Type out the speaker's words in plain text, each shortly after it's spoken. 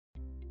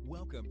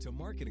Welcome to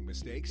Marketing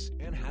Mistakes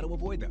and How to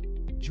Avoid Them.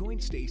 Join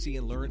Stacy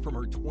and learn from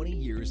her 20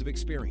 years of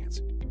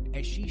experience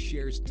as she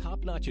shares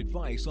top-notch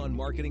advice on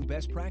marketing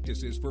best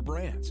practices for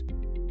brands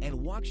and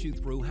walks you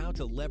through how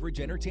to leverage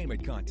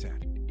entertainment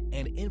content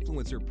and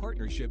influencer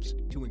partnerships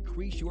to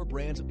increase your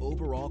brand's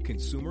overall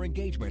consumer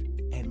engagement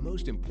and,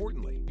 most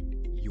importantly,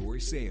 your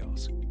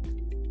sales.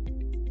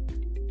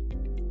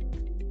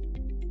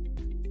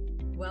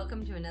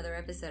 Welcome to another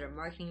episode of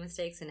Marketing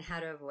Mistakes and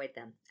How to Avoid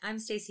Them. I'm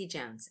Stacy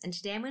Jones, and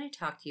today I'm going to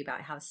talk to you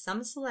about how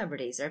some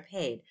celebrities are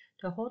paid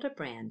to hold a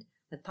brand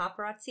with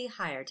paparazzi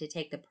hired to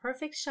take the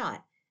perfect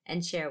shot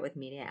and share it with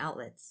media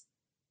outlets.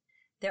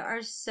 There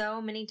are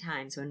so many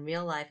times when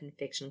real life and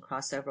fiction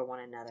cross over one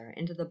another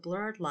into the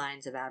blurred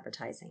lines of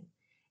advertising.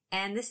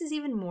 And this is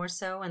even more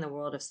so in the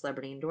world of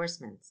celebrity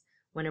endorsements,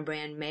 when a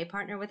brand may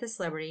partner with a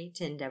celebrity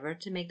to endeavor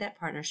to make that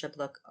partnership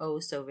look oh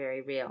so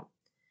very real.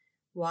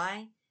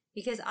 Why?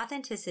 Because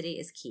authenticity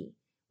is key.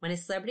 When a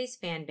celebrity's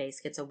fan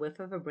base gets a whiff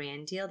of a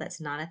brand deal that's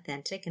not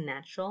authentic and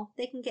natural,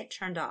 they can get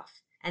turned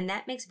off. And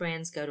that makes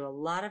brands go to a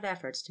lot of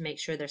efforts to make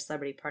sure their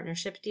celebrity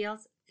partnership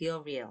deals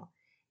feel real,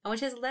 and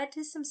which has led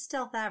to some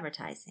stealth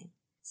advertising.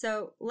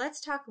 So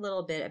let's talk a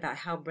little bit about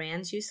how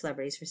brands use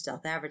celebrities for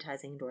stealth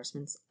advertising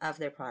endorsements of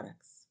their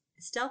products.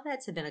 Stealth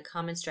ads have been a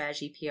common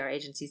strategy PR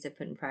agencies have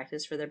put in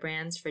practice for their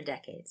brands for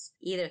decades,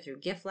 either through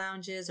gift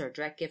lounges or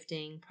direct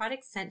gifting,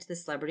 products sent to the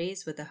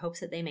celebrities with the hopes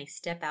that they may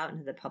step out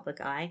into the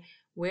public eye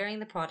wearing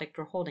the product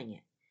or holding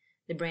it.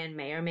 The brand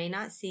may or may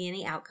not see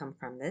any outcome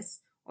from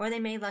this, or they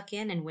may luck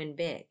in and win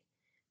big.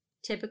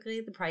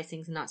 Typically, the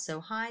pricing's not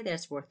so high that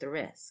it's worth the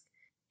risk.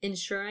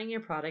 Ensuring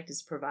your product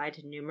is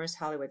provided to numerous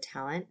Hollywood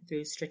talent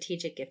through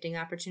strategic gifting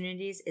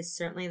opportunities is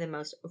certainly the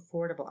most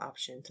affordable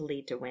option to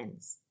lead to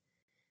wins.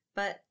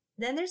 But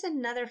then there's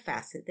another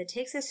facet that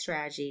takes a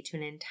strategy to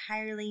an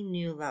entirely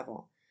new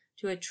level,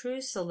 to a true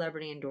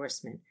celebrity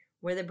endorsement,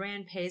 where the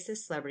brand pays the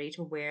celebrity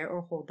to wear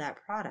or hold that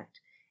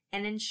product,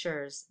 and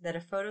ensures that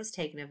a photo is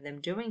taken of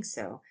them doing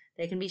so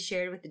that can be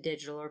shared with the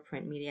digital or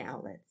print media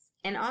outlets.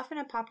 And often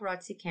a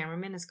paparazzi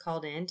cameraman is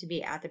called in to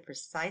be at the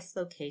precise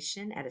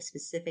location at a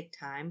specific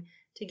time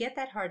to get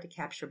that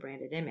hard-to-capture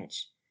branded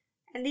image.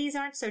 And these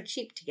aren't so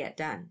cheap to get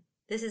done.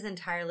 This is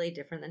entirely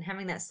different than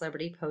having that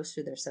celebrity post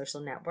through their social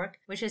network,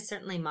 which has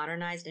certainly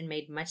modernized and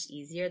made much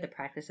easier the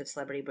practice of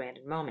celebrity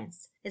branded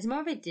moments. It's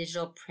more of a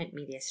digital print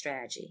media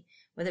strategy,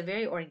 with a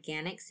very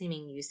organic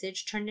seeming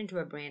usage turned into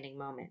a branding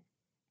moment.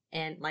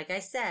 And like I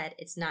said,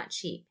 it's not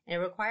cheap, and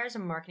it requires a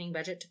marketing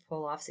budget to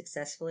pull off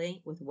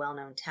successfully with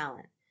well-known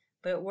talent.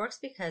 But it works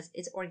because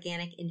it's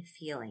organic in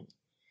feeling.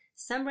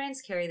 Some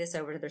brands carry this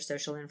over to their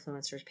social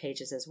influencers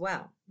pages as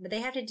well, but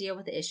they have to deal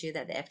with the issue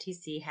that the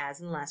FTC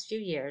has in the last few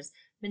years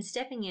been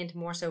stepping in to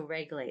more so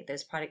regulate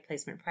those product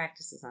placement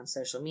practices on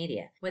social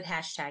media, with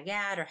hashtag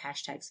ad or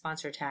hashtag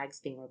sponsor tags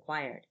being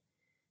required.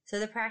 So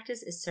the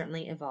practice is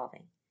certainly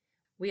evolving.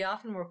 We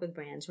often work with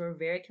brands who are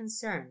very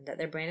concerned that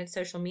their branded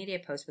social media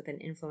post with an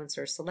influencer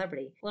or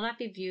celebrity will not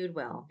be viewed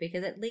well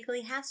because it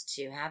legally has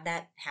to have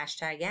that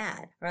hashtag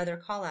ad or other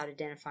call out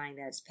identifying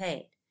that it's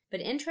paid. But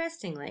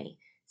interestingly,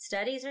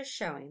 studies are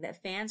showing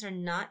that fans are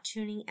not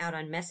tuning out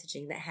on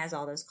messaging that has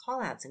all those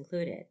call-outs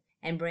included,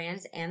 and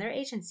brands and their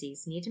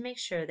agencies need to make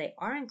sure they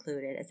are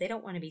included as they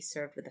don't want to be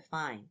served with a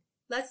fine.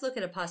 Let's look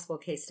at a possible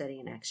case study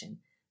in action.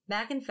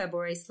 Back in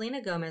February,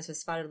 Selena Gomez was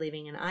spotted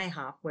leaving an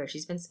IHOP, where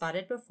she's been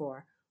spotted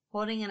before,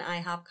 holding an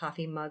IHOP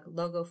coffee mug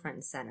logo front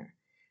and center.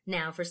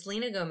 Now, for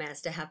Selena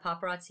Gomez to have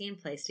paparazzi in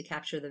place to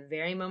capture the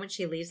very moment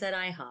she leaves that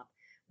IHOP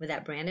with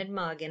that branded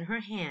mug in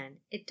her hand,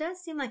 it does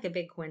seem like a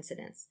big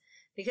coincidence.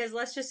 Because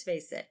let's just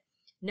face it,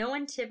 no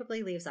one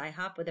typically leaves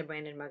IHOP with a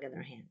branded mug in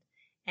their hand.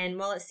 And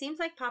while it seems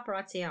like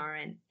paparazzi are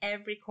in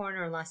every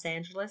corner of Los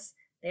Angeles,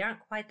 they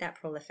aren't quite that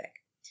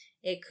prolific.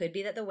 It could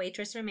be that the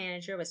waitress or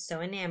manager was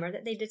so enamored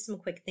that they did some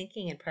quick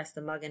thinking and pressed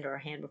the mug into her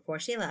hand before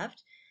she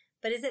left.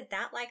 But is it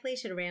that likely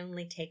she'd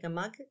randomly take a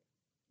mug?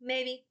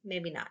 Maybe,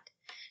 maybe not.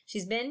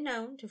 She's been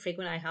known to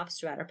frequent IHOPs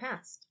throughout her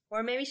past.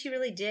 Or maybe she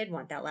really did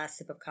want that last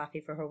sip of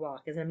coffee for her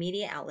walk, as a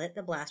media outlet,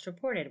 The Blast,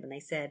 reported when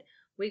they said,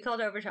 "We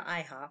called over to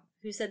IHOP,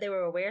 who said they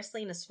were aware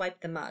Selena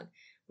swiped the mug.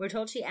 We're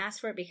told she asked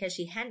for it because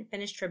she hadn't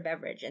finished her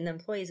beverage, and the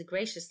employees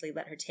graciously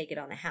let her take it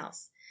on the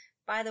house.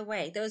 By the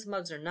way, those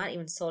mugs are not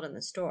even sold in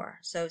the store,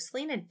 so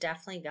Selena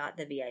definitely got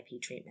the VIP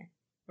treatment."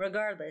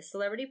 Regardless,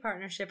 celebrity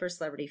partnership or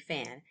celebrity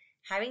fan,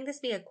 having this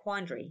be a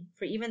quandary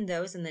for even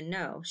those in the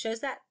know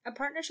shows that a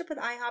partnership with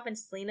IHOP and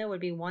Selena would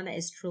be one that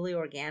is truly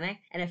organic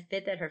and a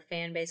fit that her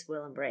fan base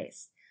will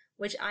embrace,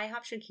 which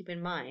IHOP should keep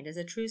in mind, as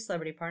a true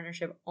celebrity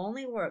partnership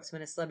only works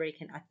when a celebrity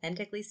can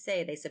authentically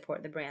say they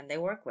support the brand they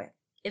work with.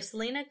 If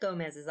Selena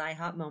Gomez's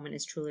IHOP moment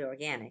is truly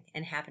organic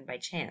and happened by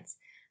chance,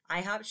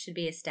 IHOP should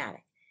be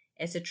ecstatic.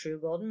 It's a true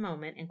golden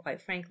moment, and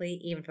quite frankly,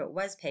 even if it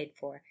was paid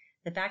for,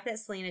 the fact that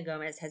Selena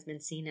Gomez has been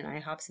seen in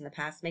IHOPs in the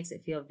past makes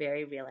it feel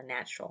very real and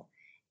natural.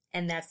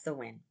 And that's the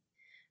win.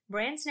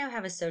 Brands now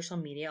have a social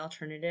media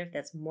alternative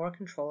that's more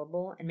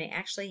controllable and may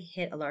actually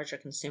hit a larger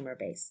consumer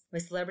base,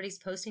 with celebrities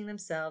posting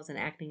themselves and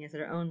acting as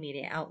their own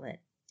media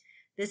outlet.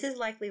 This has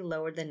likely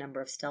lowered the number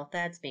of stealth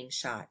ads being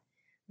shot,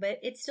 but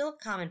it's still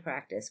a common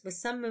practice with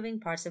some moving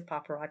parts of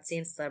paparazzi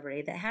and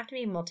celebrity that have to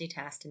be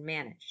multitasked and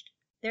managed.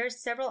 There are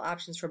several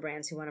options for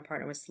brands who want to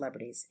partner with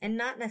celebrities and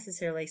not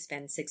necessarily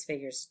spend six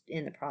figures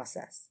in the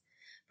process.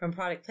 From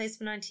product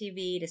placement on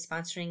TV to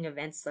sponsoring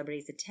events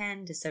celebrities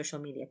attend to social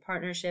media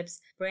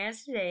partnerships,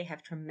 brands today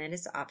have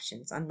tremendous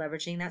options on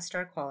leveraging that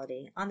star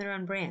quality on their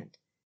own brand.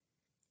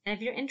 And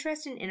if you're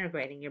interested in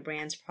integrating your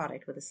brand's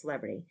product with a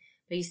celebrity,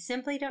 but you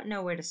simply don't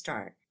know where to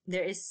start,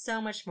 there is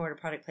so much more to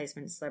product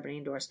placement and celebrity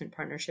endorsement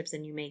partnerships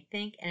than you may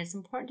think, and it's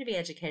important to be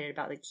educated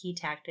about the key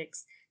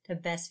tactics to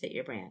best fit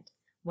your brand.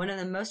 One of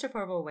the most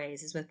affordable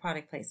ways is with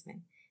product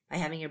placement, by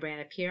having your brand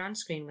appear on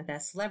screen with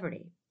a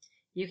celebrity.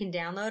 You can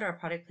download our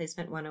Product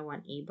Placement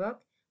 101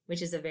 ebook,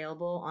 which is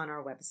available on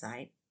our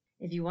website.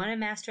 If you want to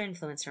master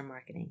influencer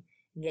marketing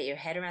and get your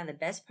head around the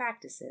best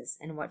practices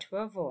and what to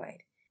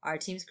avoid, our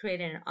team's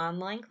created an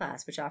online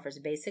class which offers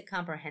basic,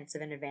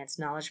 comprehensive, and advanced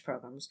knowledge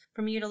programs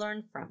for you to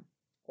learn from,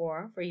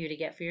 or for you to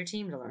get for your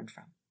team to learn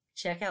from.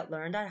 Check out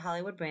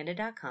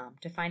learn.hollywoodbranded.com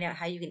to find out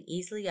how you can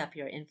easily up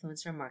your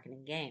influencer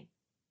marketing game.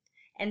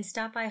 And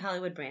stop by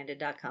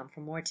hollywoodbranded.com for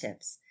more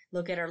tips.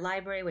 Look at our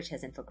library, which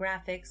has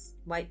infographics,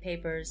 white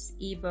papers,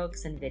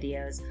 ebooks, and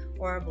videos,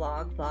 or our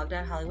blog,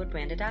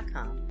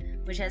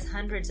 blog.hollywoodbranded.com, which has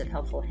hundreds of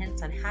helpful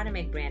hints on how to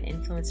make brand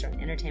influencer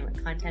and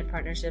entertainment content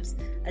partnerships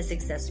a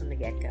success from the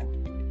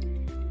get-go.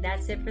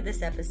 That's it for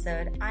this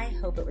episode. I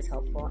hope it was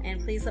helpful,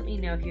 and please let me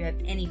know if you have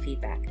any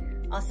feedback.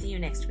 I'll see you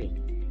next week.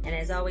 And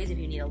as always, if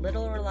you need a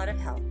little or a lot of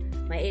help,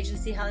 my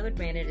agency, Hollywood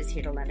Branded, is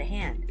here to lend a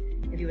hand.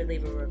 If you would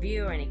leave a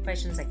review or any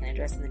questions I can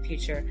address in the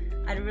future,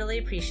 I'd really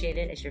appreciate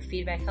it, as your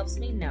feedback helps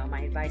me know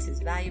my advice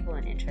is valuable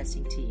and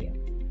interesting to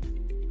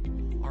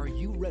you. Are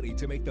you ready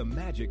to make the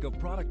magic of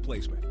product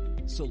placement,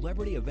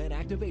 celebrity event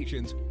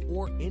activations,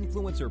 or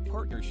influencer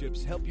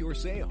partnerships help your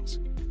sales?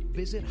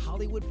 Visit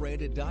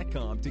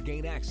hollywoodbranded.com to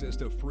gain access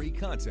to free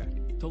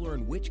content to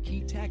learn which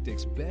key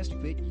tactics best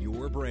fit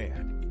your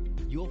brand.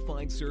 You'll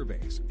find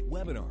surveys,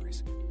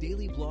 webinars,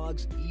 daily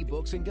blogs,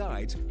 ebooks, and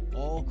guides,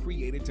 all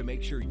created to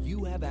make sure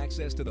you have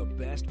access to the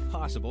best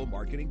possible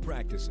marketing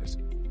practices.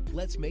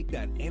 Let's make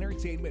that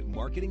entertainment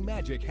marketing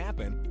magic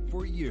happen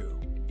for you.